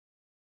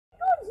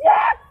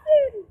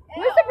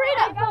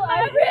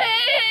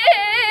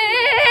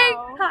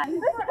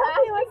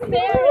I'm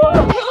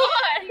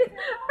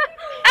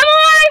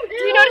alive! Do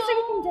you notice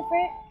anything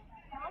different?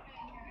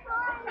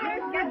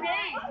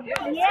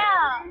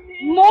 Yeah.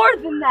 More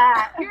than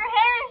that. Your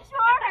hair is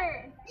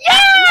shorter. Yeah!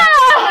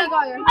 I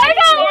got weird!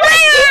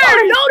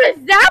 People notice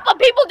that, but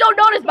people don't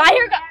notice my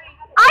hair.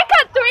 I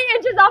cut 3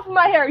 inches off of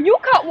my hair. You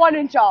cut 1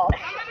 inch off. I'm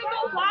gonna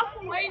go walk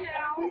away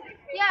now.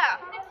 Yeah.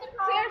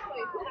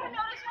 Seriously, who can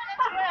notice when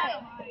it's red?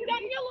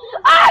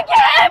 I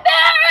get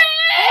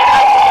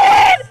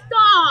married!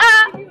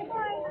 Stop.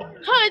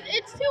 Hood,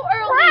 it's too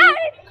early.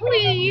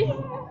 Please.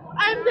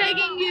 I'm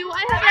begging you.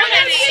 I have a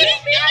headache.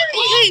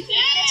 Hey,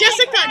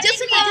 Jessica,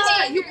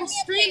 you can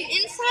stream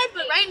inside,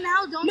 but right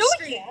now don't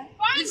stream.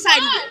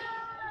 Inside you.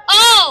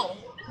 Oh!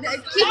 Keep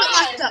it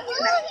locked up.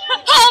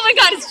 Oh my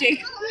god, it's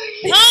Jake.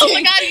 Oh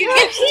my god,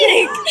 It's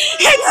Jake!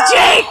 It's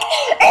Jake!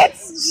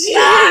 It's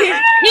Jake!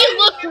 he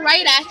looked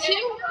right at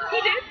you.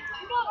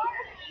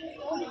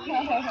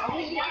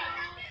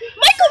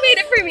 Michael made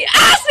it for me.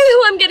 Ask me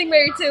who I'm getting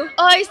married to.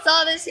 Oh, I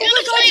saw this. Oh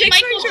my god, Jake's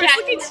Michael wearing shorts.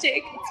 Look, Jackson. it's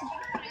Jake.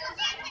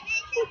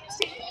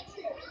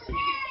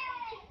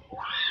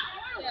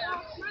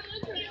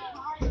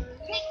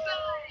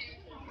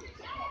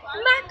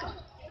 Michael.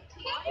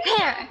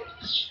 Hair.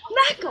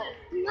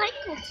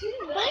 Michael too.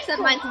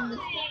 Except mine's in this.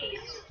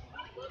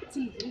 It's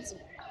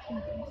invisible.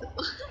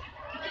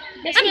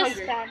 This I'm feels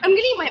hungry. bad. I'm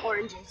gonna eat my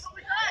oranges.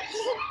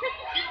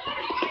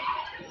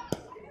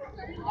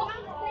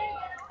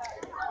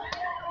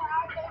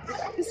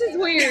 This is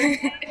weird,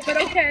 but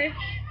okay.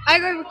 I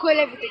gotta record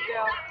everything,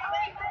 girl.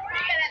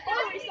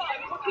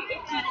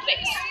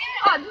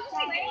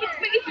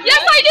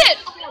 Yes, I did!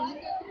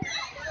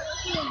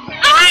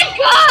 I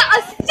got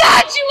a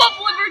Statue of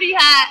Liberty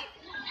hat!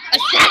 A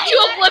Statue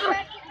of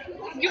Liberty!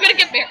 You're gonna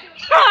get married.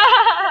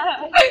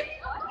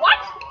 What?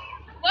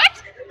 What?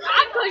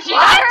 I'm pushing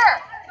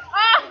her!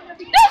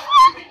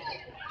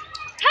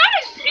 How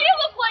does she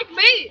look like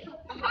me?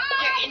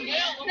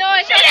 No,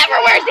 I She never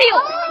wears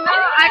heels!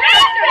 I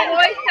got your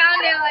voice down